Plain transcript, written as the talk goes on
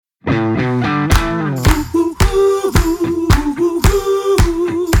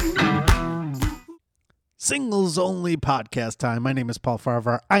Singles Only podcast time. My name is Paul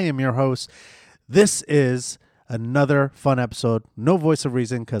Farvar. I am your host. This is another fun episode. No voice of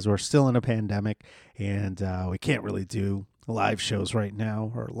reason because we're still in a pandemic and we can't really do live shows right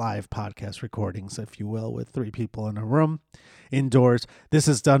now, or live podcast recordings, if you will, with three people in a room indoors. This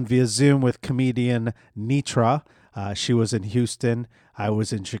is done via Zoom with comedian Netra. She was in Houston. I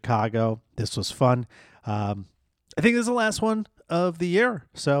was in Chicago. This was fun. I think this is the last one of the year.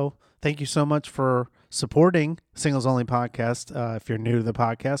 So thank you so much for supporting Singles Only Podcast. If you're new to the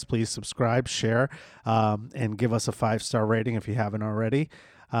podcast, please subscribe, share, and give us a 5-star rating if you haven't already.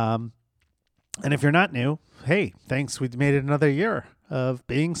 And if you're not new, hey, thanks. We've made it another year of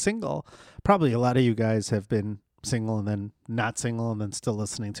being single. Probably a lot of you guys have been single and then not single and then still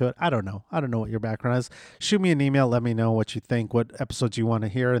listening to it. I don't know what your background is. Shoot me an email. Let me know what you think, what episodes you want to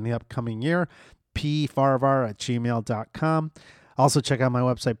hear in the upcoming year. pfarvar@gmail.com. Also check out my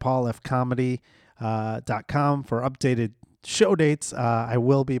website, paulfcomedy.com, for updated show dates. I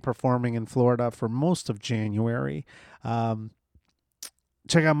will be performing in Florida for most of January.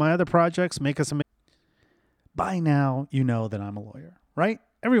 Check out my other projects. By now, you know that I'm a lawyer, right?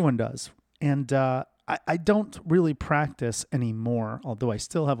 Everyone does. And I don't really practice anymore, although I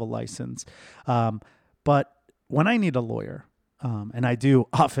still have a license. But when I need a lawyer, and I do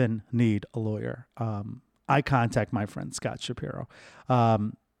often need a lawyer, I contact my friend Scott Shapiro.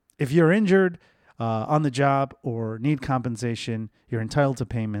 If you're injured on the job or need compensation, you're entitled to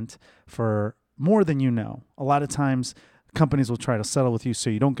payment for more than you know. A lot of times, companies will try to settle with you so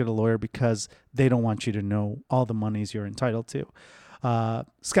you don't get a lawyer because they don't want you to know all the monies you're entitled to.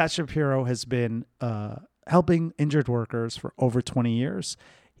 Scott Shapiro has been helping injured workers for over 20 years.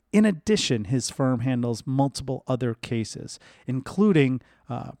 In addition, his firm handles multiple other cases, including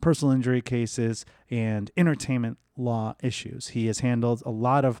personal injury cases and entertainment law issues. He has handled a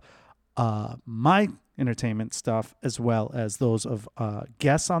lot of my entertainment stuff as well as those of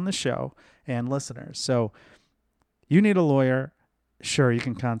guests on the show and listeners. So you need a lawyer, sure, you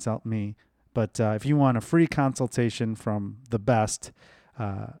can consult me. But if you want a free consultation from the best,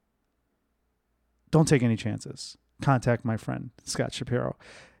 don't take any chances. Contact my friend, Scott Shapiro.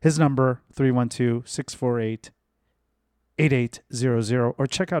 His number, 312-648-8800, or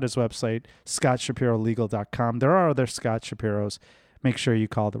check out his website, scottshapirolegal.com. There are other Scott Shapiros. Make sure you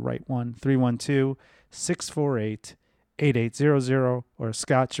call the right one, 312-648-8800, or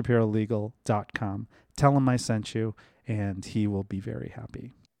scottshapirolegal.com. Tell him I sent you, and he will be very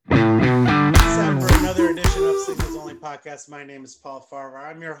happy. It's time for another edition of Singles Only Podcast. My name is Paul Farvar.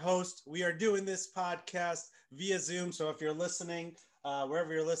 I'm your host. We are doing this podcast via Zoom, so if you're listening,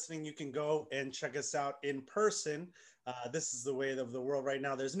 wherever you're listening, you can go and check us out in person. This is the way of the world right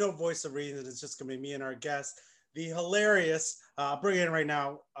now. There's no voice of reason. It's just going to be me and our guest, the hilarious, bring in right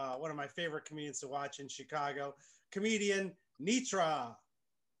now, one of my favorite comedians to watch in Chicago, comedian Netra.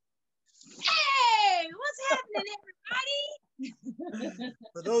 Hey, what's happening, everybody?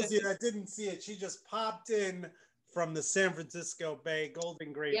 For those of you that didn't see it, she just popped in from the San Francisco Bay,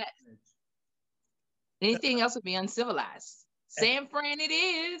 Golden Gate. Yes. Anything else would be uncivilized. San Fran it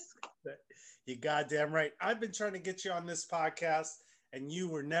is. You goddamn right. I've been trying to get you on this podcast, and you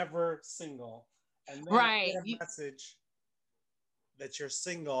were never single. And then right. I get a message that you're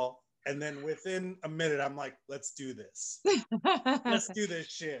single, and then within a minute, I'm like, let's do this. Let's do this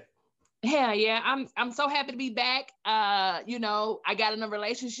shit. Yeah. I'm so happy to be back. I got in a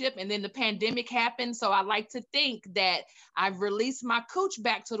relationship and then the pandemic happened. So I like to think that I've released my cooch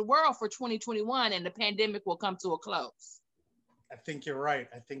back to the world for 2021 and the pandemic will come to a close. I think you're right.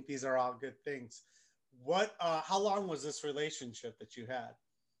 I think these are all good things. How long was this relationship that you had?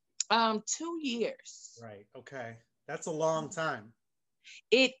 2 years. Right. Okay. That's a long time.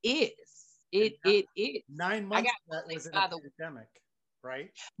 It is. It is. 9 months that was in a pandemic.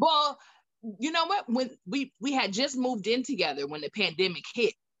 Right. Well, you know what? When we had just moved in together when the pandemic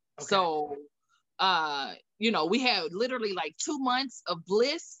hit. Okay. So, we had literally like 2 months of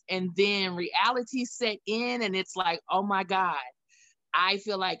bliss, and then reality set in, and it's like, oh my God, I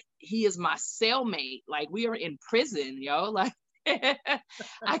feel like he is my cellmate. Like we are in prison, yo. Like we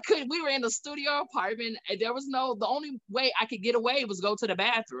were in a studio apartment, and the only way I could get away was go to the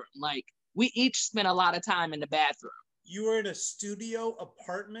bathroom. Like we each spent a lot of time in the bathroom. You were in a studio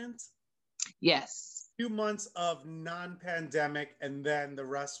apartment? Yes. 2 months of non-pandemic, and then the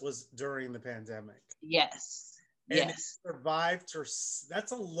rest was during the pandemic. Yes. And yes. Survived.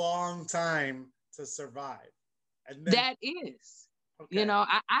 That's a long time to survive. And then, that is. Okay.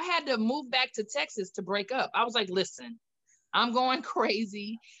 I had to move back to Texas to break up. I was like, listen, I'm going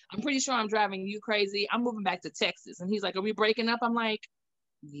crazy. I'm pretty sure I'm driving you crazy. I'm moving back to Texas. And he's like, are we breaking up? I'm like,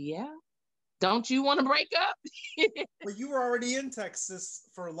 yeah. Don't you want to break up? But you were already in Texas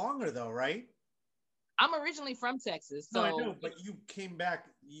for longer though, right? I'm originally from Texas, No, I so know, but you came back.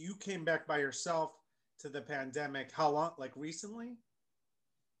 You came back by yourself to the pandemic. How long? Like recently?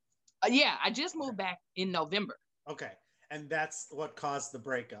 yeah, I just Okay. moved back in November. Okay, and that's what caused the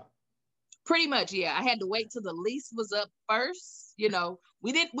breakup. Pretty much, yeah. I had to wait till the lease was up first. You know,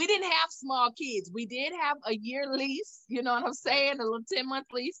 we didn't have small kids. We did have a year lease, you know what I'm Right. saying? A little 10-month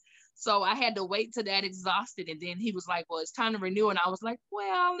lease. So I had to wait till that exhausted. And then he was like, well, it's time to renew. And I was like,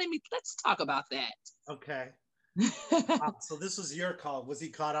 well, let's talk about Okay. that. So this was your call. Was he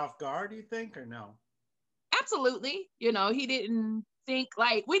caught off guard, you think, or no? Absolutely. You know, he didn't think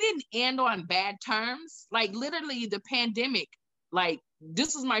like we didn't end on bad terms. Like literally the pandemic, like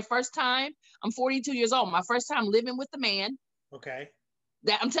this was my first time. I'm 42 years old. My first time living with the man. Okay.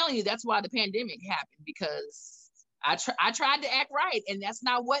 That I'm telling you, that's why the pandemic happened because I tried to act right, and that's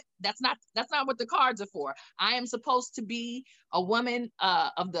not what the cards are for. I am supposed to be a woman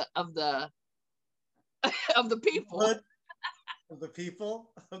of the of the people. Good of the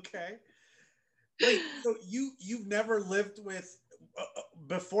people. Okay. Wait, so you've never lived with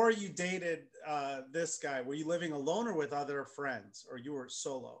before you dated this guy? Were you living alone or with other friends, or you were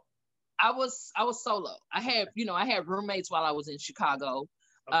solo? I was solo. I had roommates while I was in Chicago,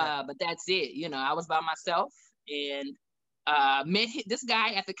 Okay. but that's it. You know, I was by myself and met this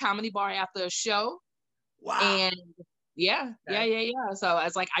guy at the comedy bar after a show, Wow. and yeah, yeah, Okay. yeah, yeah. So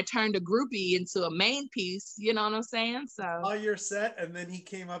it's like I turned a groupie into a main piece. You know what I'm saying? So All your set, and then he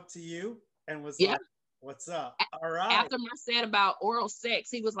came up to you and was yeah. like, "What's up?" All right. After my set about oral sex,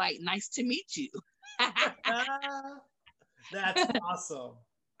 he was like, "Nice to meet you." That's awesome.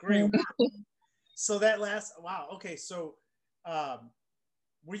 Great work. So that last wow. Okay, so um,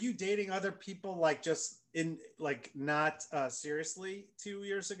 were you dating other people like just in like not seriously 2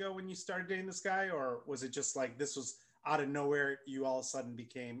 years ago when you started dating this guy, or was it just like this was out of nowhere? You all of a sudden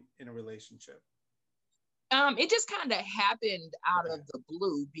became in a relationship. It just kind of happened out Okay. of the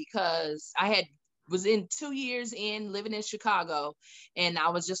blue because I had was in 2 years in living in Chicago, and I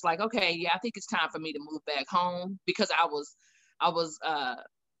was just like, okay, yeah, I think it's time for me to move back home because I was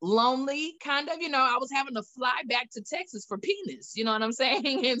lonely, kind of. You know, I was having to fly back to Texas for penis. You know what I'm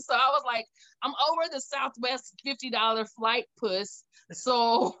saying? And so I was like, I'm over the Southwest $50 flight puss.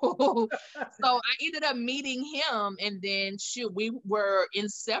 So so I ended up meeting him, and then shoot, we were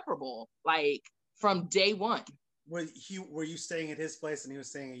inseparable. Like from day one. Were you staying at his place and he was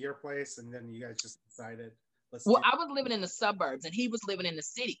staying at your place, and then you guys just decided let's Well, do. I was living in the suburbs and he was living in the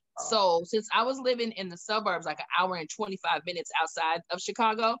city. Oh, So since I was living in the suburbs, like an hour and 25 minutes outside of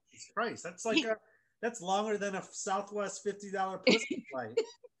Chicago, Christ, that's like he, a that's longer than a Southwest $50 pussy flight.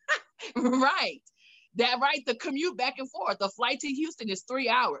 right. That right, the commute back and forth. The flight to Houston is 3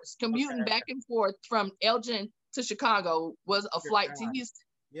 hours. Commuting Okay, back and forth from Elgin to Chicago was a dear flight to God. Houston.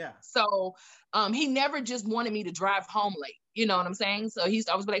 Yeah. So he never just wanted me to drive home late. You know what I'm saying? So he's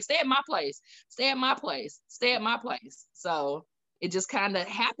always like, stay at my place, stay at my place, stay at my place. So it just kind of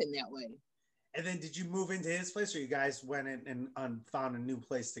happened that way. And then did you move into his place, or you guys went in and found a new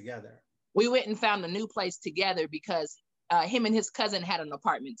place together? We went and found a new place together because him and his cousin had an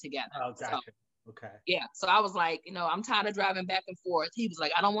apartment together. Oh, So gotcha. Okay. yeah, so I was like, I'm tired of driving back and forth. He was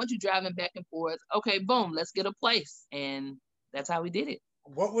like, I don't want you driving back and forth. Okay, boom, let's get a place. And that's how we did it.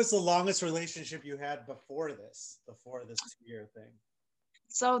 What was the longest relationship you had before this 2 year thing?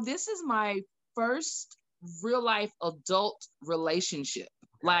 So this is my first real life adult relationship.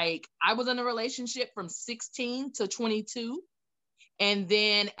 Okay. Like I was in a relationship from 16 to 22. And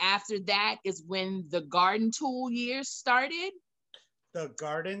then after that is when the garden tool years started. The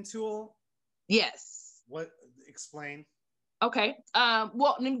garden tool? Yes. What explain? Okay.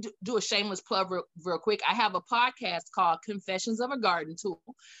 Well, let me do a shameless plug real quick. I have a podcast called Confessions of a Garden Tool.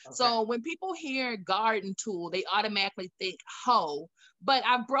 Okay. So when people hear garden tool, they automatically think hoe, but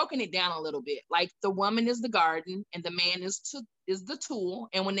I've broken it down a little bit. Like the woman is the garden and the man is the tool.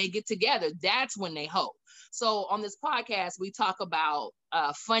 And when they get together, that's when they hoe. So on this podcast, we talk about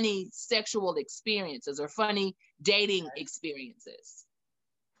funny sexual experiences or funny dating experiences.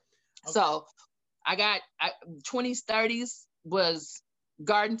 Okay. So I got 20s, 30s was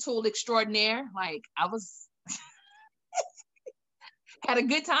garden tool extraordinaire. Like I was had a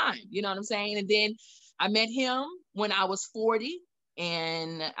good time, you know what I'm saying? And then I met him when I was 40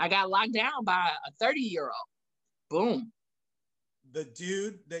 and I got locked down by a 30-year-old. Boom. The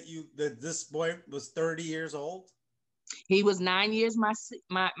dude that this boy was 30 years old. He was 9 years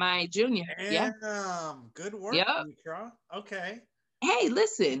my junior. Yeah. Damn, good work, Yep. Netra. Okay. Hey,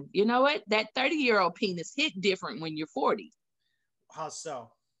 listen, you know what? That 30-year-old penis hit different when you're 40. How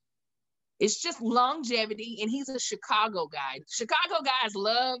so? It's just longevity, and he's a Chicago guy. Chicago guys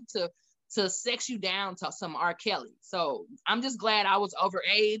love to sex you down to some R. Kelly. So I'm just glad I was over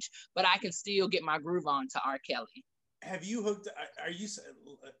age, but I can still get my groove on to R. Kelly. Have you hooked? Are you,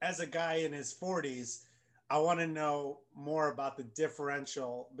 as a guy in his 40s? I want to know more about the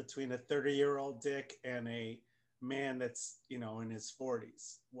differential between a 30-year-old dick and a man that's, in his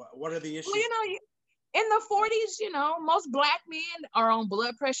 40s. What are the issues? Well, in the 40s, most black men are on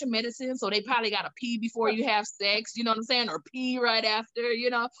blood pressure medicine, so they probably got to pee before you have sex, you know what I'm saying, or pee right after,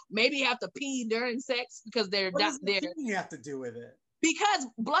 maybe you have to pee during sex because what does the peeing have to do with it? Because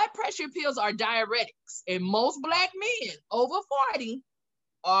blood pressure pills are diuretics, and most black men over 40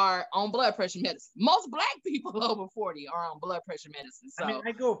 are on blood pressure medicine. Most black people over 40 are on blood pressure medicine. So I mean,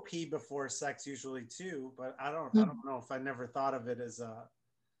 I go pee before sex usually too, but I don't know if I never thought of it as a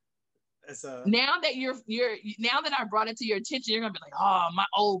now that now that I brought it to your attention, you're gonna be like, oh, my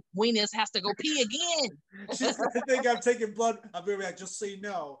old weenus has to go pee again. She's gonna think I'm taking blood. I'll be like, just so you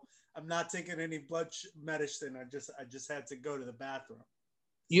know, I'm not taking any blood medicine. I just had to go to the bathroom.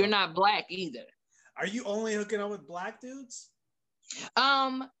 You're not black either. Are you only hooking up with black dudes?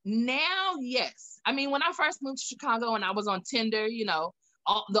 Now, yes. I mean, when I first moved to Chicago and I was on Tinder,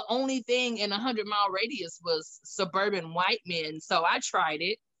 the only thing in 100-mile radius was suburban white men. So I tried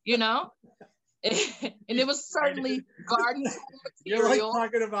it, and it was certainly garden material. You're like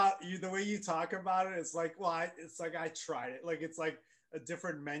talking about the way you talk about it. It's like, well, it's like I tried it. Like it's like a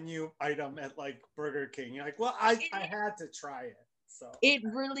different menu item at like Burger King. You're like, well, I had to try it. So it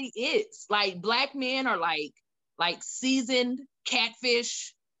really is. Like black men are like seasoned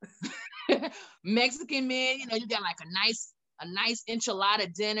catfish. Mexican men, you got like a nice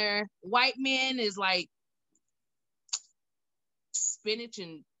enchilada dinner. White men is like spinach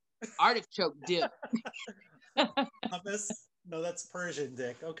and artichoke dip. No, that's Persian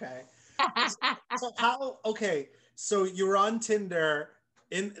dick. Okay. So you were on Tinder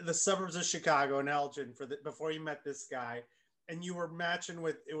in the suburbs of Chicago in Elgin before you met this guy, and you were matching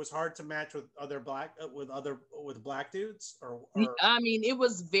with. It was hard to match with other black dudes, or I mean, it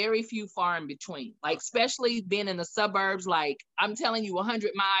was very few far in between. Like especially being in the suburbs. Like I'm telling you,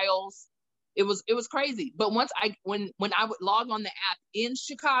 100 miles. It was crazy. But when I would log on the app in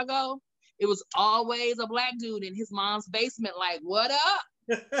Chicago, it was always a black dude in his mom's basement. Like, what up?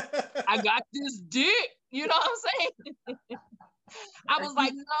 I got this dick. You know what I'm saying? I was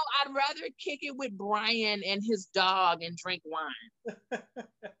like, no, I'd rather kick it with Brian and his dog and drink wine.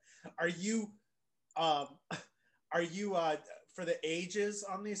 Are you for the ages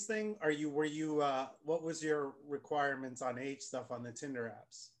on these things? What was your requirements on age stuff on the Tinder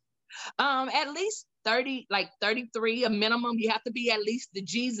apps? At least 30, like 33, a minimum. You have to be at least the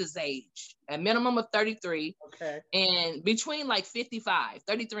Jesus age, a minimum of 33. Okay. And between like 55,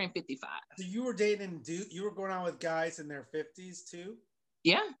 33 and 55. So you were you were going out with guys in their 50s too?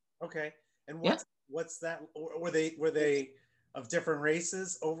 Yeah. Okay. And what's that? Were they of different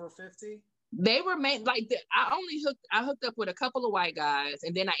races over 50? They were made like I hooked up with a couple of white guys,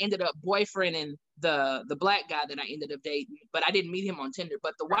 and then I ended up boyfriending the black guy that I ended up dating, but I didn't meet him on Tinder.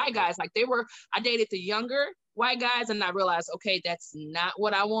 But the white guys, like I dated the younger white guys, and I realized, okay, that's not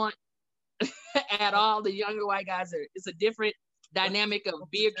what I want at all. The younger white guys it's a different dynamic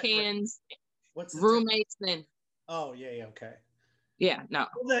of beer cans, roommates, and oh yeah, okay. Yeah, no.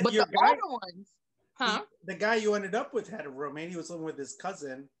 Well, but the other ones, huh? The guy you ended up with had a roommate. He was living with his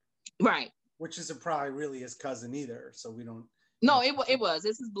cousin. Right. Which isn't probably really his cousin either. So we don't. No, it was.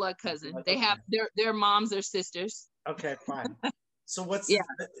 It's his blood cousin. They have their moms, their sisters. Okay, fine. So what's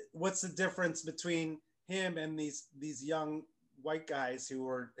the difference between him and these young white guys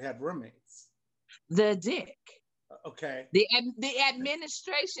who had roommates? The dick. Okay. The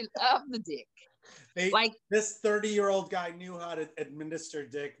administration of the dick. This 30-year-old guy knew how to administer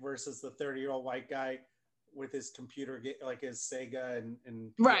dick versus the 30-year-old white guy with his computer, like his Sega and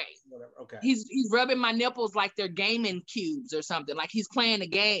right, whatever. Okay, he's rubbing my nipples like they're gaming cubes or something. Like he's playing a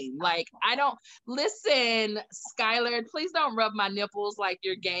game. Like I don't listen, Skylar. Please don't rub my nipples like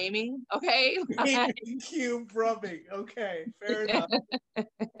you're gaming. Okay, cube rubbing. Okay, fair enough.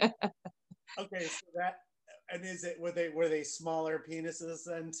 Okay, so that and were they smaller penises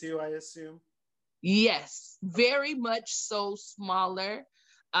then too? I assume. Yes, very much so smaller.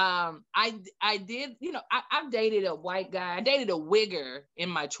 I did, I've dated a white guy. I dated a wigger in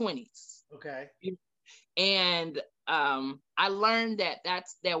my 20s. Okay. And I learned that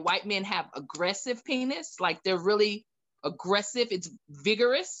white men have aggressive penis, like they're really aggressive. It's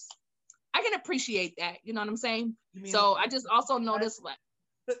vigorous. I can appreciate that. You know what I'm saying? So I just also noticed what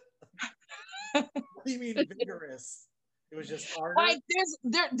do you mean vigorous? It was just harder. Like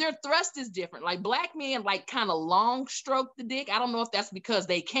their thrust is different. Like black men like kind of long stroke the dick. I don't know if that's because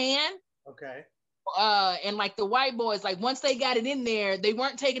they can. Okay. And like the white boys, like once they got it in there, they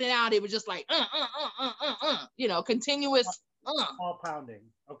weren't taking it out. It was just like you know, continuous Small pounding.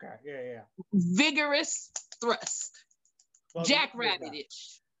 Okay. Yeah. vigorous thrust. Well,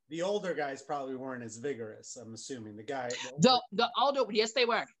 Jackrabbit-ish. The older guys probably weren't as vigorous, I'm assuming. The older, yes, they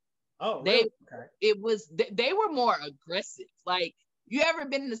were. Oh, really? Okay. They were more aggressive. Like, you ever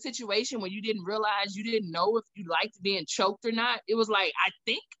been in a situation where you didn't realize you didn't know if you liked being choked or not? It was like, I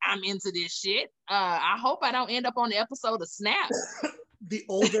think I'm into this shit. I hope I don't end up on the episode of Snap. The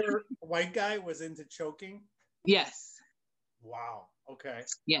older white guy was into choking? Yes. Wow. Okay.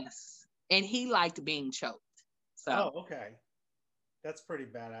 Yes. And he liked being choked. So. Oh, okay. That's pretty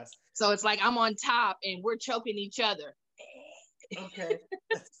badass. So it's like I'm on top and we're choking each other. Okay.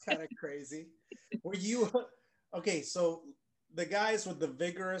 That's kind of crazy. Were you okay? So the guys with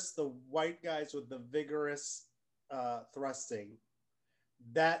the white guys with the vigorous thrusting,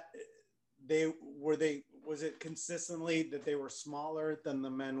 was it consistently that they were smaller than the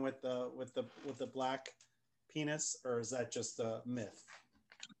men with the black penis, or is that just a myth?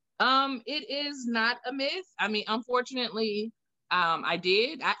 It is not a myth. I mean, unfortunately, I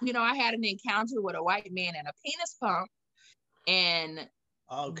had an encounter with a white man and a penis pump, and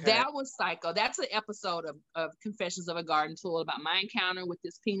that was psycho. That's an episode of Confessions of a Garden Tool about my encounter with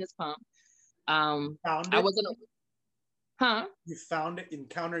this penis pump. Found it? I wasn't. Huh? You found it?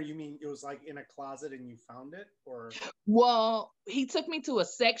 Encounter? You mean it was like in a closet and you found it, or? Well, he took me to a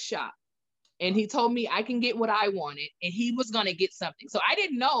sex shop. And he told me I can get what I wanted, and he was going to get something. So I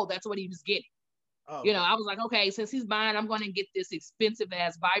didn't know that's what he was getting. Oh, you know, I was like, okay, since he's buying, I'm going to get this expensive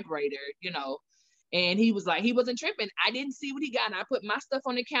ass vibrator, you know. And he was like, he wasn't tripping. I didn't see what he got. And I put my stuff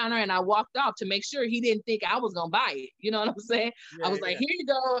on the counter and I walked off to make sure he didn't think I was going to buy it. You know what I'm saying? Yeah, I was like, here you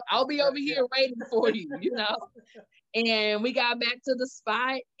go. I'll be over here waiting for you, you know. And we got back to the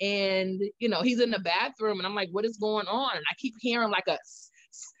spot and, you know, he's in the bathroom and I'm like, what is going on? And I keep hearing like a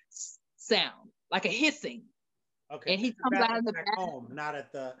sound, like a hissing. Okay. And he comes out of the bathroom, home, not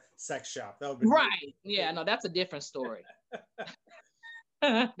at the sex shop. That would be right. Weird. Yeah, no, that's a different story.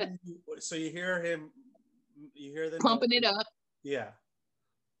 So you hear them pumping it up. Yeah.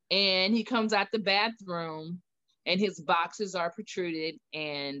 And he comes out the bathroom and his boxes are protruded,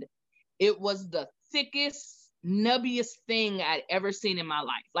 and it was the thickest, nubbiest thing I'd ever seen in my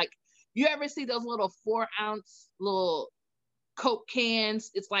life. Like, you ever see those little 4-ounce little Coke cans?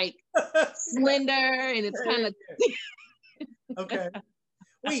 It's like slender and it's kind of okay.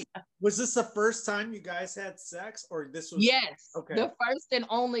 Wait, was this the first time you guys had sex, or this was? Yes, okay. The first and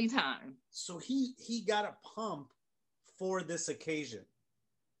only time. So he got a pump for this occasion.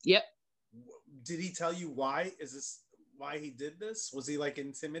 Yep. Did he tell you why? Is this why he did this? Was he like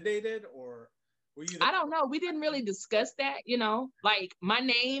intimidated, or were you? I don't know. We didn't really discuss that, you know. Like, my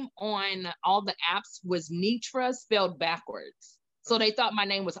name on all the apps was Netra spelled backwards. So they thought my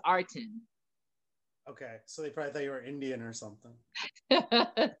name was Artin. Okay, so they probably thought you were Indian or something.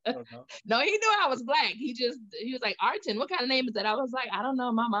 No, he knew I was black. He was like, Artin, what kind of name is that? I was like, I don't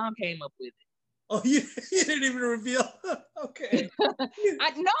know. My mom came up with it. Oh, you didn't even reveal? Okay.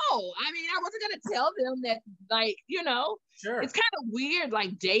 I mean, I wasn't going to tell them that, like, you know. Sure. It's kind of weird,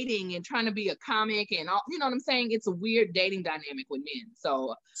 like, dating and trying to be a comic and all, you know what I'm saying? It's a weird dating dynamic with men.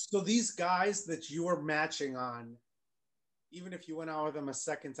 So these guys that you were matching on, even if you went out with them a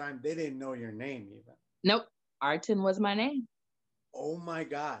second time, they didn't know your name even. Nope. Artin was my name. Oh my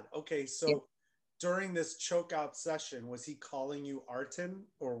God. Okay. So during this choke out session, was he calling you Artin,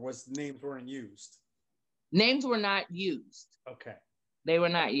 or was names weren't used? Names were not used. Okay. They were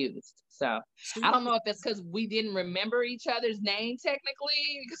not used. So I don't know if it's because we didn't remember each other's name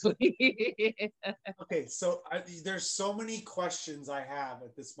technically. Okay. So there's so many questions I have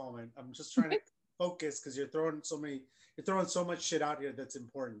at this moment. I'm just trying to focus because you're throwing so much shit out here that's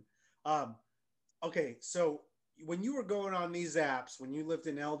important. Okay, so when you were going on these apps, when you lived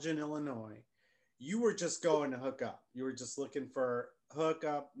in Elgin, Illinois, you were just going to hook up. You were just looking for hook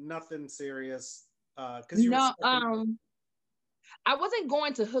up, nothing serious. I wasn't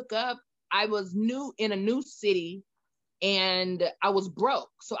going to hook up. I was new in a new city and I was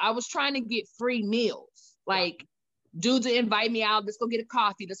broke. So I was trying to get free meals. Like, dudes would invite me out. Let's go get a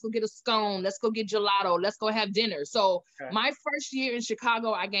coffee. Let's go get a scone. Let's go get gelato. Let's go have dinner. So my first year in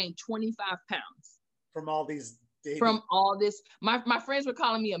Chicago, I gained 25 pounds. From all these dating. From all this. My friends were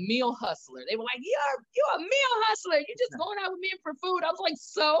calling me a meal hustler. They were like, you're a meal hustler. You're just going out with men for food. I was like,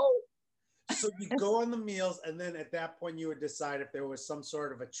 so? So you go on the meals, and then at that point you would decide if there was some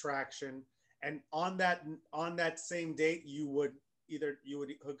sort of attraction, And on that same date, you would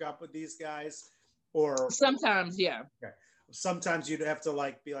hook up with these guys, or Sometimes, yeah. okay. Sometimes you'd have to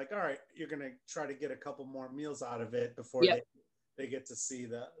like be like, all right, you're gonna try to get a couple more meals out of it before Yep. they get to see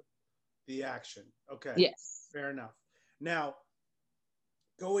the action. Okay, Yes. fair enough. Now,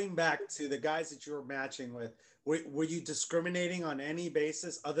 going back to the guys that you were matching with, were you discriminating on any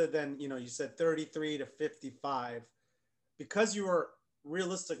basis other than, you said 33 to 55, because you were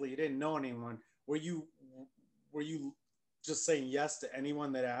realistically, you didn't know anyone. Were you just saying yes to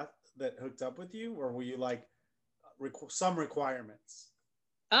anyone that hooked up with you, or were you like some requirements?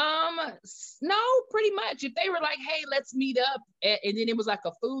 No, pretty much. If they were like, hey, let's meet up, and then it was like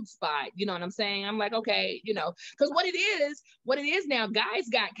a food spot, you know what I'm saying? I'm like, okay, because what it is now, guys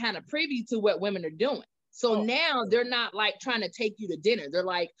got kind of privy to what women are doing. So now they're not like trying to take you to dinner. They're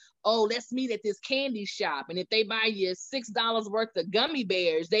like, oh, let's meet at this candy shop. And if they buy you $6 worth of gummy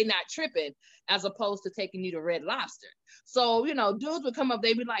bears, they not tripping, as opposed to taking you to Red Lobster. So, dudes would come up,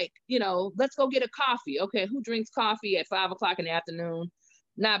 they'd be like, let's go get a coffee. Okay, who drinks coffee at 5 o'clock in the afternoon?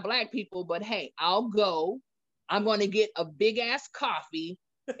 Not Black people, but hey, I'll go. I'm going to get a big ass coffee,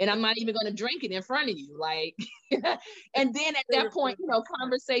 and I'm not even going to drink it in front of you. Like, and then at that point,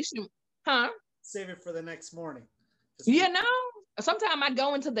 conversation, huh? Save it for the next morning. Sometimes I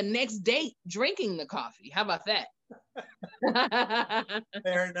go into the next date drinking the coffee. How about that?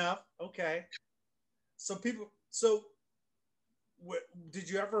 Fair enough. Okay. So did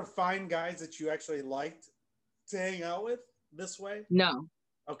you ever find guys that you actually liked to hang out with this way? No.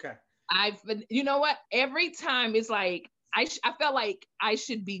 Okay. You know what? Every time it's like, I felt like I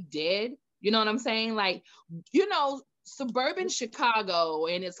should be dead. You know what I'm saying? Like, suburban Chicago,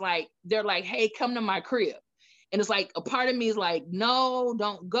 and it's like, they're like, hey, come to my crib. And it's like, a part of me is like, no,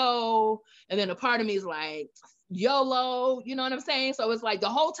 don't go. And then a part of me is like, YOLO, you know what I'm saying? So it's like the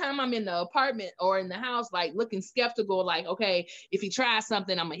whole time I'm in the apartment or in the house, like looking skeptical, like, okay, if he tries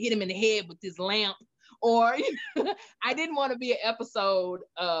something, I'm gonna hit him in the head with this lamp. Or I didn't want to be an episode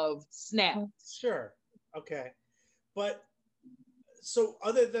of Snap. Sure. Okay. But so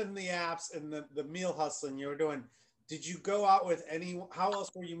other than the apps and the meal hustling you were doing, did you go out with how else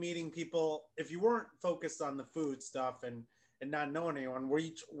were you meeting people if you weren't focused on the food stuff and not knowing anyone?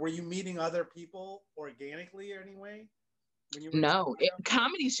 Were you meeting other people organically anyway? No,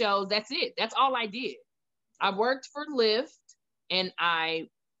 comedy shows, that's it. That's all I did. I worked for Lyft and I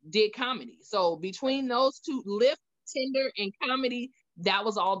did comedy. So between those two, Lyft, Tinder, and comedy, that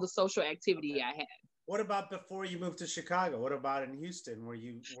was all the social activity I had. What about before you moved to Chicago? What about in Houston? Were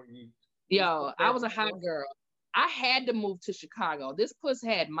you Yo, I was a hot girl. I had to move to Chicago. This puss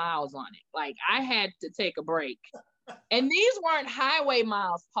had miles on it. Like, I had to take a break. And these weren't highway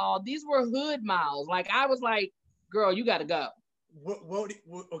miles, Paul. These were hood miles. Like, I was like, girl, you got to go.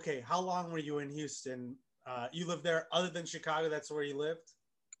 Okay, how long were you in Houston? You lived there other than Chicago? That's where you lived?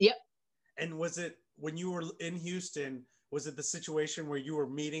 Yep. And was it, when you were in Houston, was it the situation where you were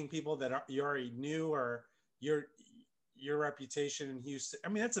meeting people that you already knew, or your reputation in Houston? I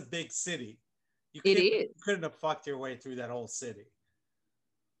mean, that's a big city. You couldn't have fucked your way through that whole city.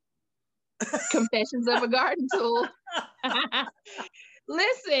 Confessions of a Garden Tool.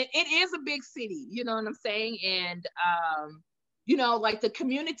 Listen, it is a big city, you know what I'm saying? And, like the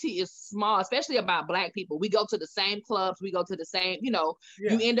community is small, especially about Black people. We go to the same clubs, we go to the same, you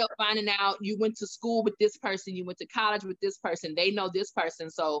end up finding out you went to school with this person, you went to college with this person, they know this person.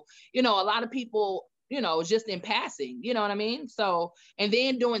 So, a lot of people, just in passing, you know what I mean? So, and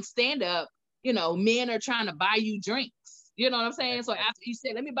then doing stand-up, men are trying to buy you drinks, you know what I'm saying? So after you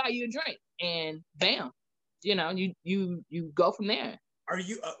said, let me buy you a drink, and bam, you go from there.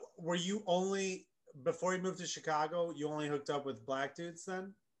 Were you only, before you moved to Chicago, you only hooked up with Black dudes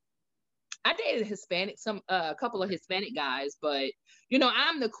then? I dated a couple of Hispanic guys, but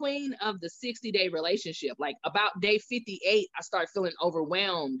I'm the queen of the 60-day relationship. Like about day 58, I start feeling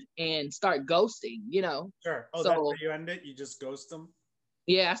overwhelmed and start ghosting, Sure. Oh, so, that's where you end it? You just ghost them?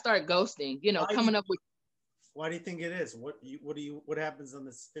 Yeah, I start ghosting, coming up with. Why do you think it is? What happens on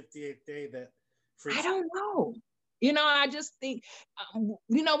this 58th day that I don't know. I just think,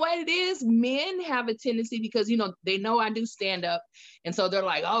 what it is? Men have a tendency because, they know I do stand up. And so they're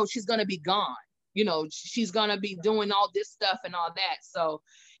like, oh, she's going to be gone. She's going to be doing all this stuff and all that. So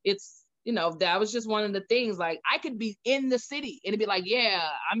it's, that was just one of the things. Like, I could be in the city and it'd be like, yeah,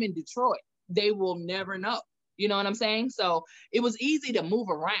 I'm in Detroit. They will never know. You know what I'm saying? So it was easy to move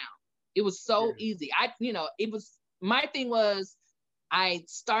around. It was so easy. My thing was, I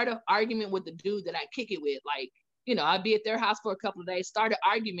start an argument with the dude that I kick it with. Like, I'd be at their house for a couple of days, start an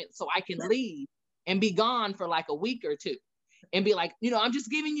argument so I can leave and be gone for like a week or two. and be like, I'm just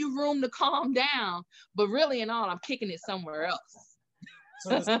giving you room to calm down. But really and all, I'm kicking it somewhere else.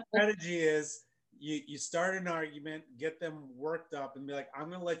 So the strategy is you start an argument, get them worked up, and be like, I'm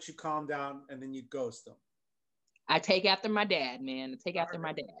gonna let you calm down, and then you ghost them. I take after my dad, man. I take after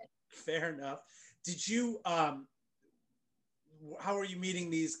my dad. Fair enough. Did you how are you meeting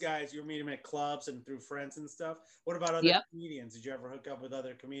these guys? You were meeting them at clubs and through friends and stuff. What about other comedians? Did you ever hook up with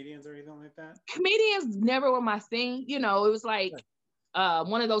other comedians or anything like that? Comedians never were my thing. It was like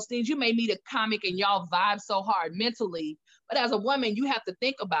one of those things. You may meet a comic and y'all vibe so hard mentally, but as a woman, you have to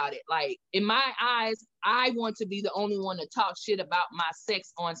think about it. Like, in my eyes, I want to be the only one to talk shit about my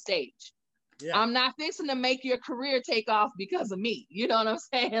sex on stage. Yeah. I'm not fixing to make your career take off because of me. You know what I'm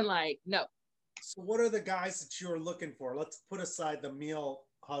saying? Like, no. So what are the guys that you're looking for? Let's put aside the meal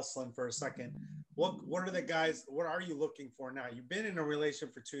hustling for a second. What are the guys, what are you looking for now? You've been in a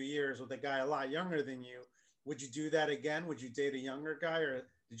relationship for 2 years with a guy a lot younger than you. Would you do that again? Would you date a younger guy, or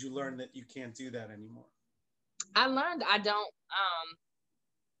did you learn that you can't do that anymore? I learned I don't,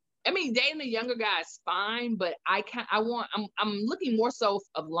 dating a younger guy is fine, but I'm looking more so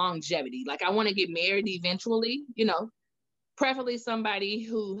of longevity. Like, I want to get married eventually, preferably somebody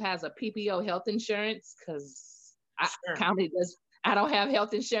who has a PPO health insurance, because I don't have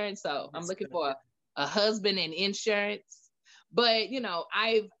health insurance, so I'm looking for a husband and insurance. But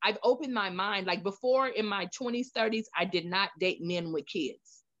I've opened my mind. Like, before, in my 20s, 30s, I did not date men with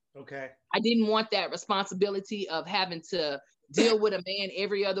kids. Okay. I didn't want that responsibility of having to deal with a man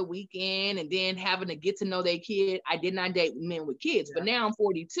every other weekend and then having to get to know their kid. I did not date men with kids. Yeah. But now I'm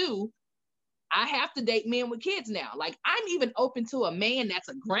 42. I have to date men with kids now. Like, I'm even open to a man that's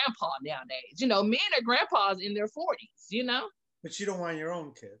a grandpa nowadays. Men are grandpas in their 40s, But you don't want your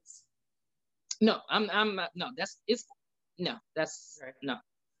own kids. No, no.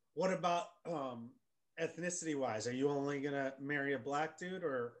 What about ethnicity wise? Are you only gonna marry a black dude,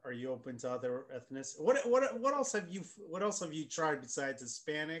 or are you open to other ethnicities? What else have you tried besides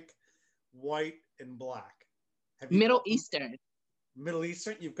Hispanic, white, and black? Middle Eastern. Middle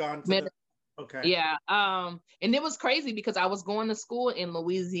Eastern? You've gone to Okay. Yeah. And it was crazy because I was going to school in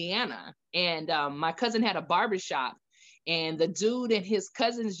Louisiana, and my cousin had a barbershop, and the dude and his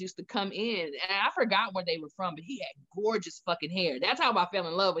cousins used to come in, and I forgot where they were from, but he had gorgeous fucking hair. That's how I fell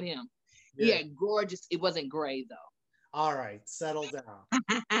in love with him. Yeah. He had gorgeous, it wasn't gray though. All right, settle down.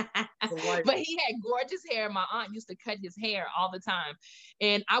 But he had gorgeous hair. My aunt used to cut his hair all the time,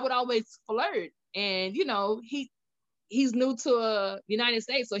 and I would always flirt. And he's new to the United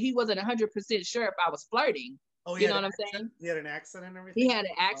States, so he wasn't 100% sure if I was flirting. Oh, you know what I'm saying? He had an accent and everything? He had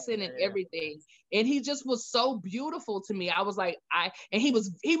an accent and everything. And he just was so beautiful to me. I was like, and he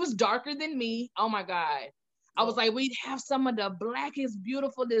was darker than me. Oh my God. I was like, we'd have some of the blackest,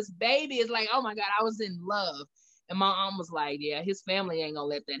 beautifulest baby. It's like, oh my God, I was in love. And my mom was like, yeah, his family ain't gonna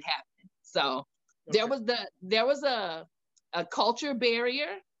let that happen. So there was a culture barrier.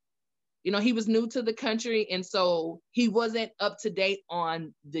 He was new to the country, and so he wasn't up to date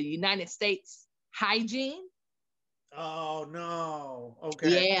on the United States hygiene. Oh no.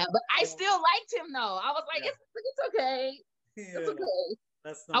 Okay. Yeah, but I still liked him though. I was like, it's okay. Yeah. It's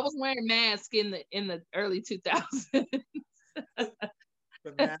okay. I was wearing masks in the early 2000s.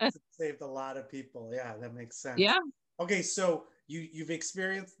 The mask saved a lot of people. Yeah, that makes sense. Yeah. Okay, so you've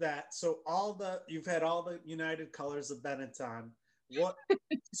experienced that. So you've had all the United colors of Benetton.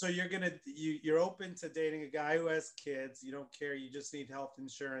 So you're open to dating a guy who has kids. You don't care. You just need health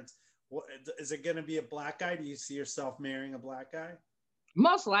insurance. What is it going to be, a black guy? Do you see yourself marrying a black guy?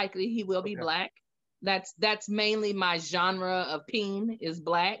 Most likely he will be black. That's mainly my genre of peen is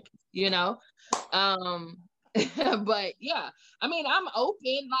black, but yeah, I'm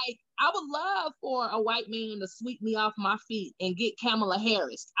open. Like, I would love for a white man to sweep me off my feet and get Kamala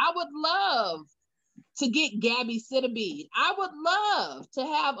Harris. I would love to get Gabby Sidibe. I would love to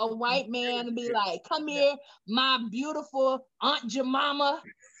have a white man be like, come here, my beautiful Aunt Jemima,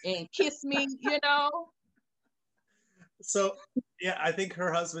 and kiss me, So, yeah, I think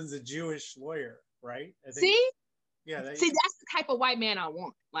her husband's a Jewish lawyer, right? See, that's the type of white man I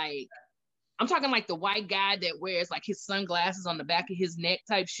want. Like, I'm talking like the white guy that wears like his sunglasses on the back of his neck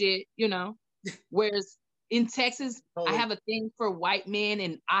type shit, Whereas in Texas, I have a thing for white men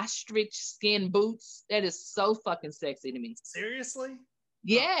in ostrich skin boots. That is so fucking sexy to me. Seriously?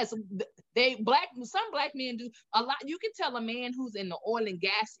 Yes, some black men do a lot. You can tell a man who's in the oil and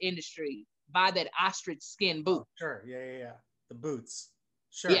gas industry by that ostrich skin boot. Oh, sure, yeah. The boots.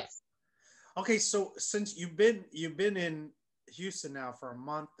 Sure. Yes. Okay, so since you've been in Houston now for a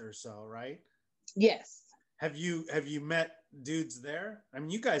month or so, right? Yes. Have you met dudes there? I mean,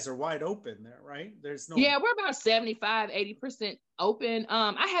 you guys are wide open there, right? There's no. Yeah, we're about 75-80% open.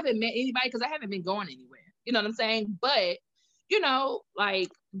 I haven't met anybody because I haven't been going anywhere. You know what I'm saying? But,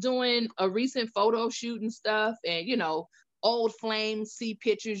 like doing a recent photo shoot and stuff, and old flames see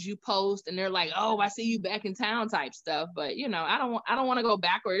pictures you post and they're like, "Oh, I see you back in town," type stuff. But I don't want to go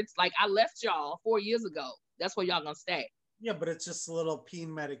backwards. Like, I left y'all 4 years ago. That's where y'all gonna stay. Yeah, but it's just a little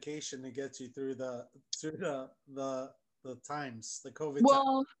peen medication to get you through the times, the COVID time.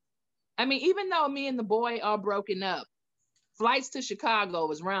 Well, I mean, even though me and the boy are broken up, flights to Chicago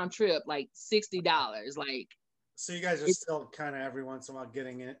was round trip like $60. Like, So you guys are still kind of every once in a while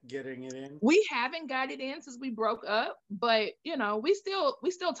getting it in. we haven't got it in since we broke up, but we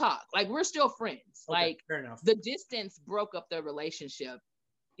still talk. Like, we're still friends. Okay, like, fair enough. the distance broke up the relationship.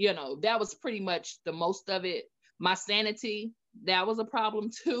 That was pretty much the most of it. My sanity, that was a problem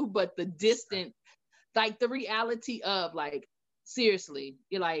too, but the distance, like the reality of, like, seriously,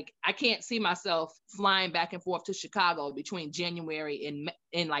 you're like, I can't see myself flying back and forth to Chicago between January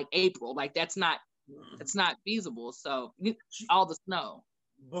and like April. Like, that's not feasible. So all the snow.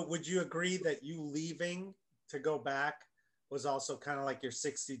 But would you agree that you leaving to go back was also kind of like your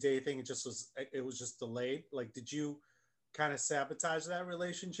 60-day thing? It was just delayed. Like, did you kind of sabotage that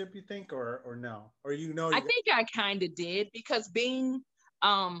relationship, you think, or no? Or I think I kind of did, because being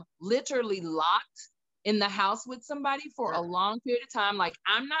literally locked in the house with somebody for a long period of time, like,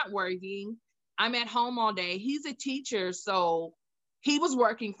 I'm not working, I'm at home all day. He's a teacher, so he was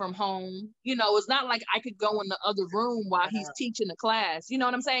working from home. It's not like I could go in the other room while he's teaching the class. You know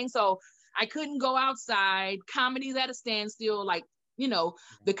what I'm saying? So I couldn't go outside. Comedy's at a standstill. Like,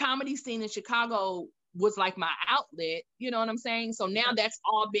 the comedy scene in Chicago was like my outlet. You know what I'm saying? So now that's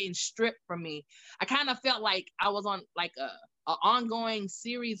all being stripped from me. I kind of felt like I was on like a ongoing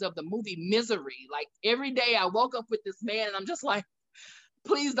series of the movie Misery. Like, every day I woke up with this man and I'm just like,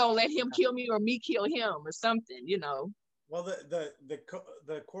 please don't let him kill me or me kill him or something, Well,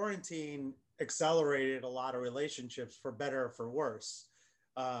 the quarantine accelerated a lot of relationships, for better or for worse.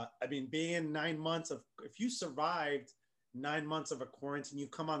 I mean, being 9 months if you survived 9 months of a quarantine, you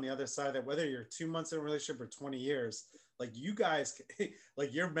come on the other side of that, whether you're 2 months in a relationship or 20 years, like, you guys,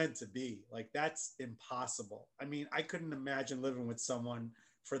 like, you're meant to be. Like, that's impossible. I mean, I couldn't imagine living with someone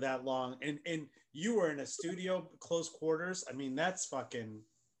for that long. And you were in a studio, close quarters. I mean, that's fucking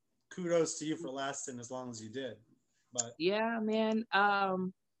kudos to you for lasting as long as you did. But yeah, man.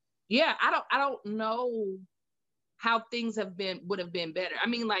 Yeah, I don't know how things would have been better. I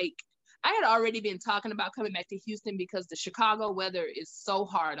mean, like, I had already been talking about coming back to Houston because the Chicago weather is so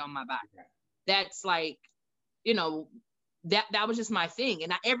hard on my body. That's like, that was just my thing.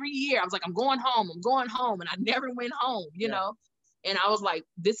 And every year I was like, I'm going home, and I never went home, know. And I was like,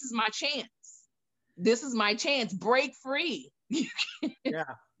 this is my chance. Break free. Yeah,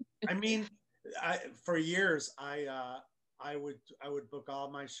 I mean, for years I would book all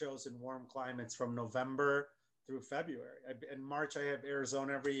my shows in warm climates from November through February. In March I have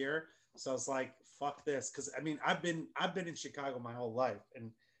Arizona every year, so I was like, fuck this, because I mean, I've been in Chicago my whole life,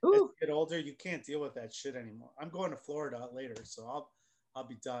 and as you get older, you can't deal with that shit anymore. I'm going to Florida later, so I'll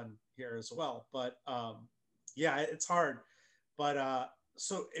be done here as well. But yeah, it's hard. But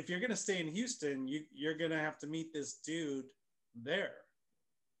so if you're gonna stay in Houston, you're gonna have to meet this dude there,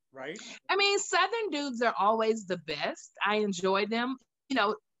 right? I mean, Southern dudes are always the best. I enjoy them.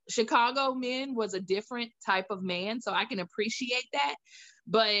 Chicago men was a different type of man, so I can appreciate that.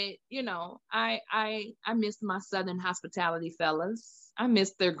 But I miss my Southern hospitality fellas. I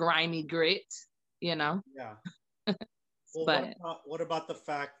miss their grimy grit. Yeah. Well, but what about the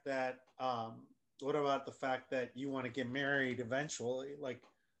fact that you want to get married eventually? Like,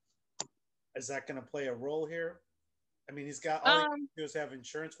 is that going to play a role here? I mean, he's got all he can do is have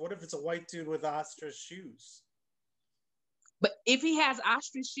insurance. What if it's a white dude with ostrich shoes? But if he has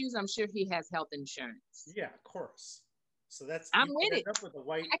ostrich shoes, I'm sure he has health insurance. Yeah, of course. So I'm with it. With a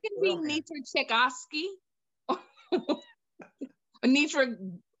white I can be Netra Tchaikovsky, Netra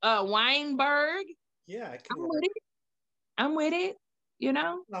Weinberg. Yeah, I'm with it.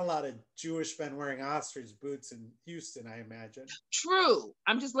 Not a lot of Jewish men wearing ostrich boots in Houston, I imagine. True.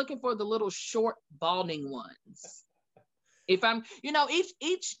 I'm just looking for the little short, balding ones. If I'm,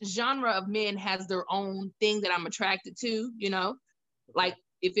 each genre of men has their own thing that I'm attracted to, Okay. Like,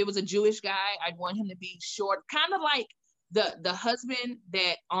 if it was a Jewish guy, I'd want him to be short, kind of like the husband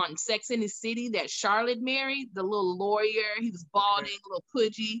that on Sex and the City that Charlotte married, the little lawyer. He was balding, a little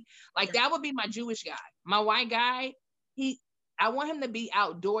pudgy. Like, that would be my Jewish guy. My white guy, I want him to be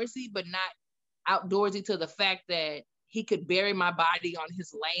outdoorsy, but not outdoorsy to the fact that he could bury my body on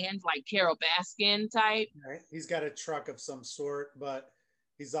his land, like Carol Baskin type. Right. He's got a truck of some sort, but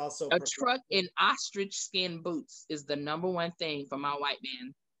he's also A truck and ostrich skin boots is the number one thing for my white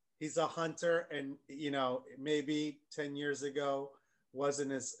man. He's a hunter, and maybe 10 years ago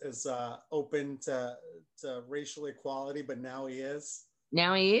wasn't as open to racial equality, but now he is.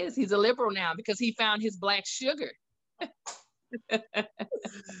 Now he is. He's a liberal now because he found his black sugar.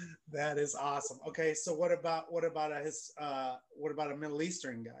 That is awesome. Okay, so what about a Middle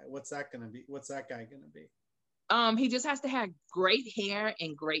Eastern guy? What's that gonna be? What's that guy gonna be? He just has to have great hair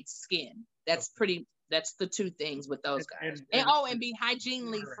and great skin. That's the two things with those guys. And be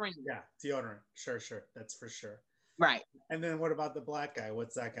hygienely friendly. Yeah, deodorant. Sure. That's for sure. Right. And then what about the black guy?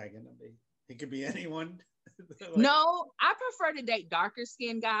 What's that guy gonna be? He could be anyone. No, I prefer to date darker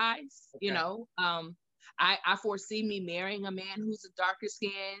skinned guys. Okay. I foresee me marrying a man who's a darker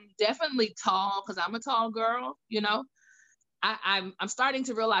skin, definitely tall, because I'm a tall girl. I'm starting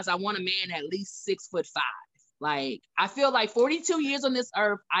to realize I want a man at least 6'5". Like, I feel like 42 years on this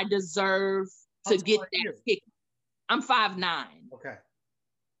earth, I deserve to get that kick. I'm 5'9". Okay.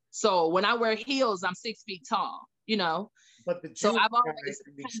 So when I wear heels, I'm 6 feet tall. But the so I've always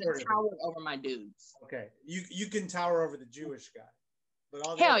kind of towered over my dudes. Okay, you can tower over the Jewish guy, but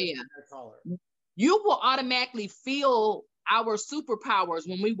all the hell yeah, are taller. You will automatically feel our superpowers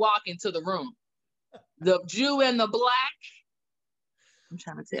when we walk into the room. The Jew and the black. I'm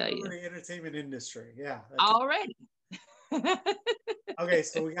trying to tell you. The entertainment industry, yeah. Already. Okay,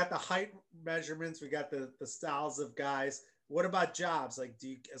 so we got the height measurements, we got the styles of guys. What about jobs? Like,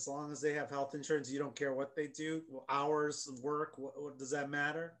 as long as they have health insurance, you don't care what they do, hours of work, what does that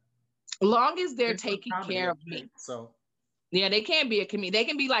matter? Long as they're taking care of me. So, yeah, they can't be a comedian. They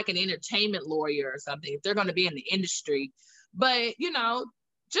can be like an entertainment lawyer or something if they're going to be in the industry. But,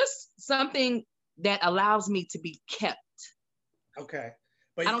 just something that allows me to be kept. Okay.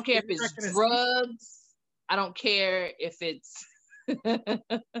 But I don't care if it's drugs. I don't care if it's...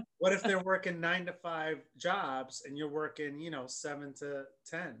 What if they're working 9 to 5 jobs and you're working, 7 to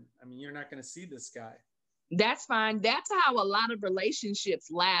 10? I mean, you're not going to see this guy. That's fine. That's how a lot of relationships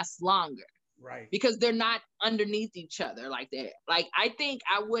last longer. Right. Because they're not underneath each other like that. Like, I think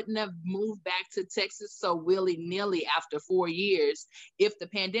I wouldn't have moved back to Texas so willy-nilly after 4 years if the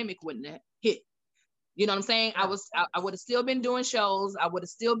pandemic wouldn't have hit. You know what I'm saying? Yeah. I would have still been doing shows. I would have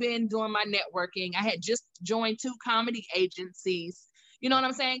still been doing my networking. I had just joined 2 comedy agencies. You know what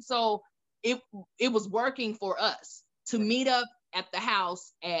I'm saying? So it was working for us to meet up at the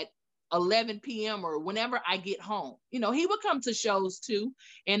house at 11 p.m. or whenever I get home. He would come to shows too.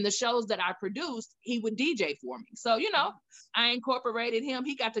 And the shows that I produced, he would DJ for me. So, I incorporated him.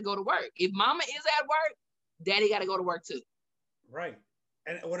 He got to go to work. If mama is at work, daddy got to go to work too. Right.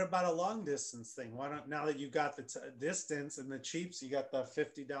 And what about a long distance thing? Why not, now that you got the distance and the cheaps, you got the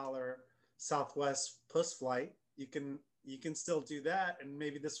 $50 Southwest puss flight, you can still do that, and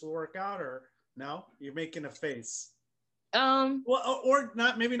maybe this will work out. Or no, you're making a face. Well, or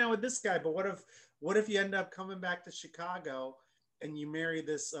not, maybe not with this guy, but what if you end up coming back to Chicago and you marry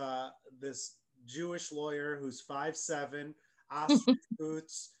this Jewish lawyer who's 5'7", ostrich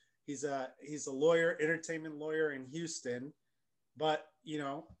boots. He's a lawyer, entertainment lawyer in Houston, but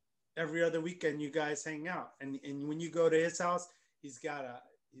every other weekend you guys hang out, and when you go to his house, he's got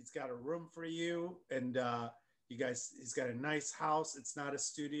a room for you, and he's got a nice house. It's not a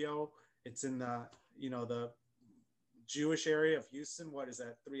studio. It's in the Jewish area of Houston. What is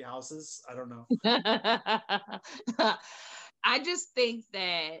that? 3 houses? I don't know. I just think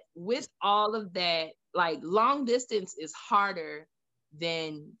that with all of that, like, long distance is harder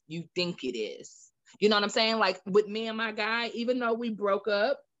than you think it is. You know what I'm saying? Like, with me and my guy, even though we broke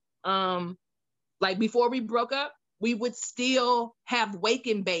up, like, before we broke up, we would still have wake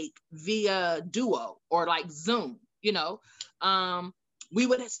and bake via Duo or like Zoom, we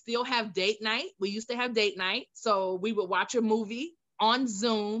would still have date night. We used to have date night. So we would watch a movie on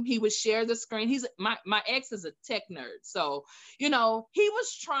Zoom. He would share the screen. My ex is a tech nerd. So, he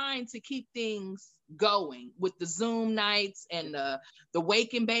was trying to keep things going with the Zoom nights and the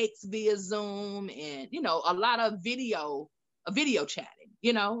wake and bakes via Zoom, and, a lot of video chatting,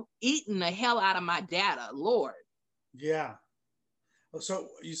 eating the hell out of my data, Lord. Yeah. So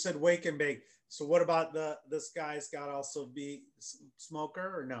you said wake and bake. So what about this guy's got to also be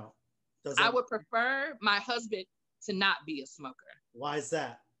smoker, or no? I would prefer my husband to not be a smoker. Why is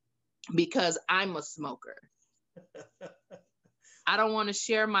that? Because I'm a smoker. I don't want to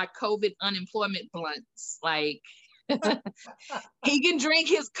share my COVID unemployment blunts. Like, he can drink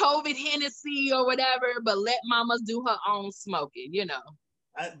his COVID Hennessy or whatever, but let mama do her own smoking,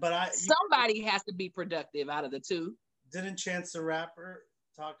 Somebody has to be productive out of the two. didn't Chance the Rapper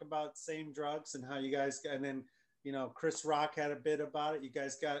talk about same drugs and how you guys got, and then Chris Rock had a bit about it. You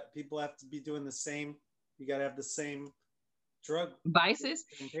guys got people have to be doing the same. You got to have the same drug vices.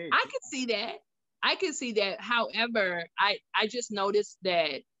 same page. I can see that. I can see that. However, I just noticed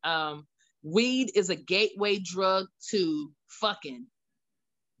that weed is a gateway drug to fucking.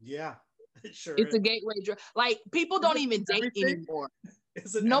 Yeah, it sure it's is. a gateway drug. Like people don't even date anymore.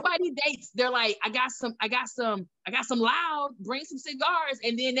 Nobody dates. They're like, I got some loud, bring some cigars,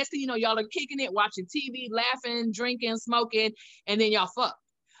 and then next thing you know, y'all are kicking it, watching TV, laughing, drinking, smoking, and then y'all fuck.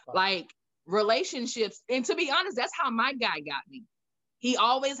 Like relationships, and to be honest, that's how my guy got me. He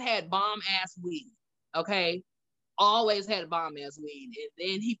always had bomb ass weed. Okay. Always had bomb ass weed.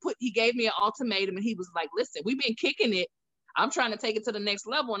 And then he gave me an ultimatum, and he was like, listen, we've been kicking it. I'm trying to take it to the next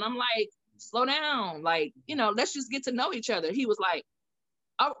level. And I'm like, slow down. Like, let's just get to know each other. He was like,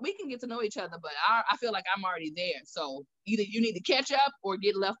 oh, we can get to know each other, but I feel like I'm already there. So either you need to catch up or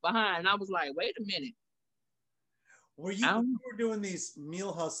get left behind. And I was like, wait a minute. Were you doing these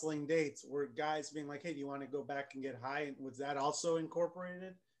meal hustling dates? Were guys being like, hey, do you want to go back and get high? And was that also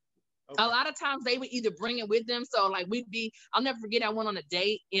incorporated? Okay. A lot of times they would either bring it with them. So like I'll never forget, I went on a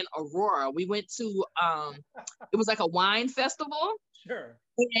date in Aurora. We went to, it was like a wine festival. Sure.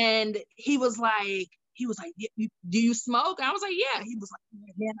 And he was like, do you smoke? I was like, yeah. He was like,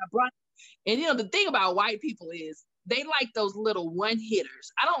 man, I brought it. And the thing about white people is they like those little one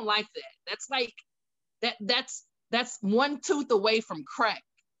hitters. I don't like that. That's like, that's one tooth away from crack.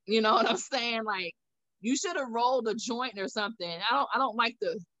 You know what I'm saying? Like, you should have rolled a joint or something. I don't like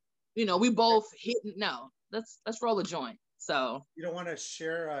we both hit. No, let's roll a joint. So you don't want to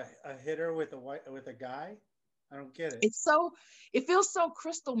share a hitter with a guy? I don't get it. It feels so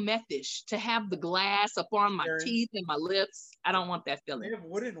crystal methish to have the glass up on my teeth and my lips. I don't want that feeling. They have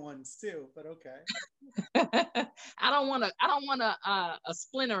wooden ones too, but okay. I don't want a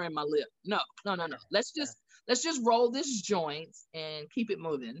splinter in my lip. No. Let's just roll this joint and keep it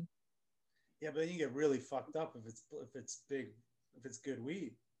moving. Yeah, but then you get really fucked up if it's good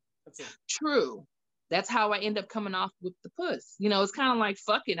weed. True. That's how I end up coming off with the puss. It's kind of like,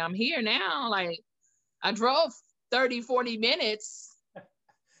 fuck it, I'm here now. Like, I drove 30, 40 minutes.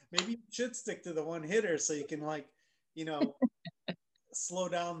 Maybe you should stick to the one hitter so you can slow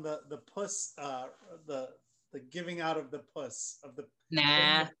down the puss, the giving out of the puss of the.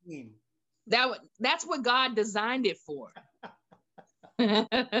 Nah. That's what God designed it for.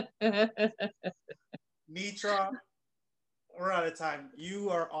 Netra, we're out of time. You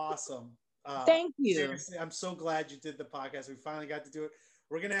are awesome. Thank you. Seriously, I'm so glad you did the podcast. We finally got to do it.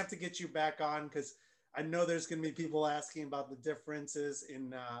 We're going to have to get you back on because I know there's going to be people asking about the differences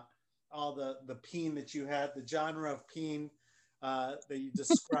in all the peen that you had, the genre of peen that you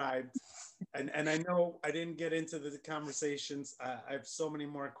described. and I know I didn't get into the conversations. I have so many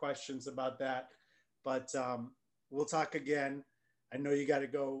more questions about that, but we'll talk again. I know you got to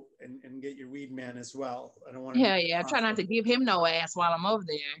go and get your weed man as well. I don't want to. Yeah. Try not to give him no ass while I'm over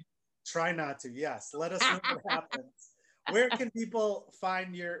there. Try not to. Yes. Let us know what happens. Where can people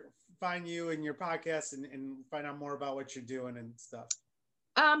find you and your podcast and find out more about what you're doing and stuff?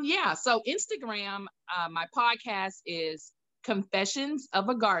 So Instagram, my podcast is Confessions of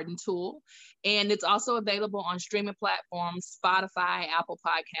a Garden Tool, and it's also available on streaming platforms, Spotify, Apple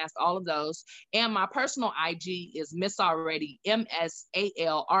Podcasts, all of those. And my personal IG is Miss Already,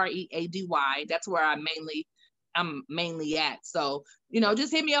 MSALREADY. That's where I'm mainly at. So,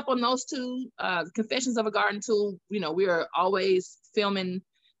 just hit me up on those two. Confessions of a Garden Tool. We are always filming,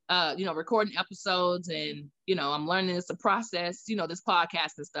 recording episodes, and I'm learning it's a process. This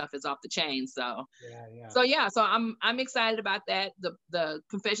podcast and stuff is off the chain. So So I'm excited about that. The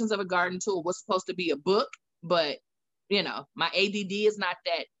Confessions of a Garden Tool was supposed to be a book, but my ADD is not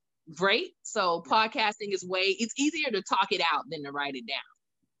that great. So podcasting is it's easier to talk it out than to write it down.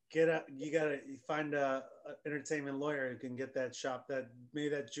 You gotta find a entertainment lawyer who can get that shop, that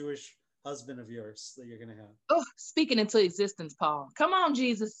Jewish husband of yours that you're gonna have. Oh, speaking into existence, Paul. Come on,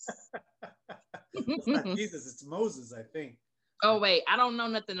 Jesus. It's not Jesus, it's Moses, I think. Oh wait, I don't know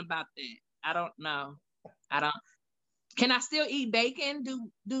nothing about that. I don't know. Can I still eat bacon?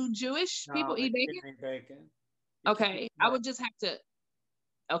 Do Jewish people eat bacon? Eat bacon. Okay, I would just have to.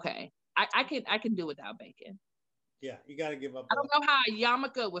 Okay, I can do without bacon. Yeah, you got to give up. I don't know how a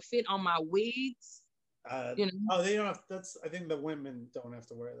yarmulke would fit on my wigs. Oh, they don't have. I think the women don't have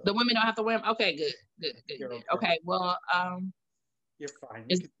to wear those. The women don't have to wear them. Okay, good. Okay, well, you're fine.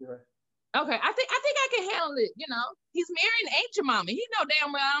 You can do it. Okay, I think I can handle it. He's marrying Aunt Jemima. He know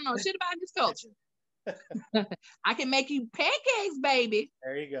damn well I don't know shit about his culture. I can make you pancakes, baby.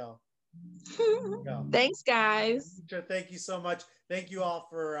 There you go. Thanks, guys. Thank you so much. Thank you all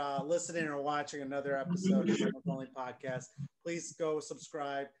for listening or watching another episode of Singles Only Podcast. Please go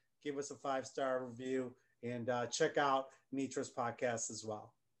subscribe, give us a 5-star review, and check out Netra's podcast as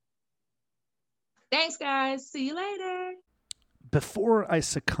well. Thanks, guys. See you later. Before I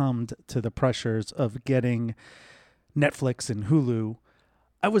succumbed to the pressures of getting Netflix and Hulu,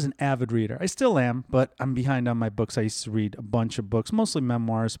 I was an avid reader. I still am, but I'm behind on my books. I used to read a bunch of books, mostly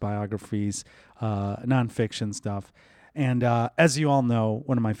memoirs, biographies, nonfiction stuff. And as you all know,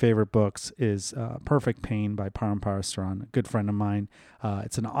 one of my favorite books is Perfect Pain by Param Parasaran, a good friend of mine.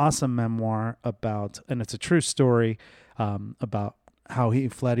 It's an awesome memoir and it's a true story about how he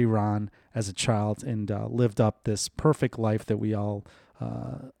fled Iran as a child and lived up this perfect life that we all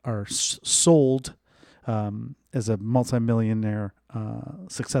are sold as a multimillionaire,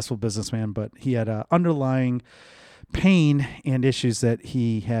 successful businessman. But he had underlying pain and issues that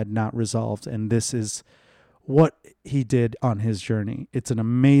he had not resolved. And this is what he did on his journey. It's an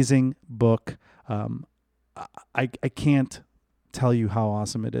amazing book. I can't tell you how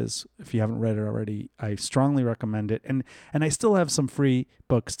awesome it is. If you haven't read it already, I strongly recommend it. And I still have some free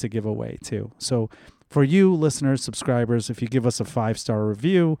books to give away too. So for you listeners, subscribers, if you give us a 5-star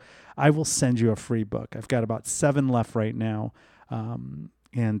review, I will send you a free book. I've got about 7 left right now.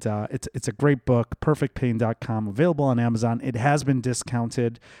 And it's a great book, perfectpain.com, available on Amazon. It has been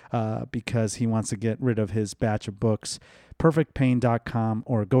discounted because he wants to get rid of his batch of books. Perfectpain.com,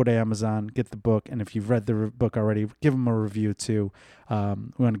 or go to Amazon, get the book. And if you've read the book already, give him a review too. We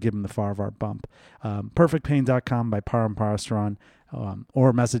want to give him the Farvar bump. Perfectpain.com by Param Parasaran,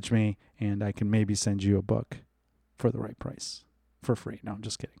 or message me and I can maybe send you a book for the right price for free. No, I'm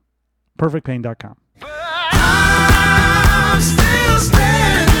just kidding. Perfectpain.com. I'm still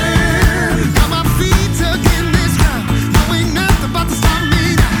standing.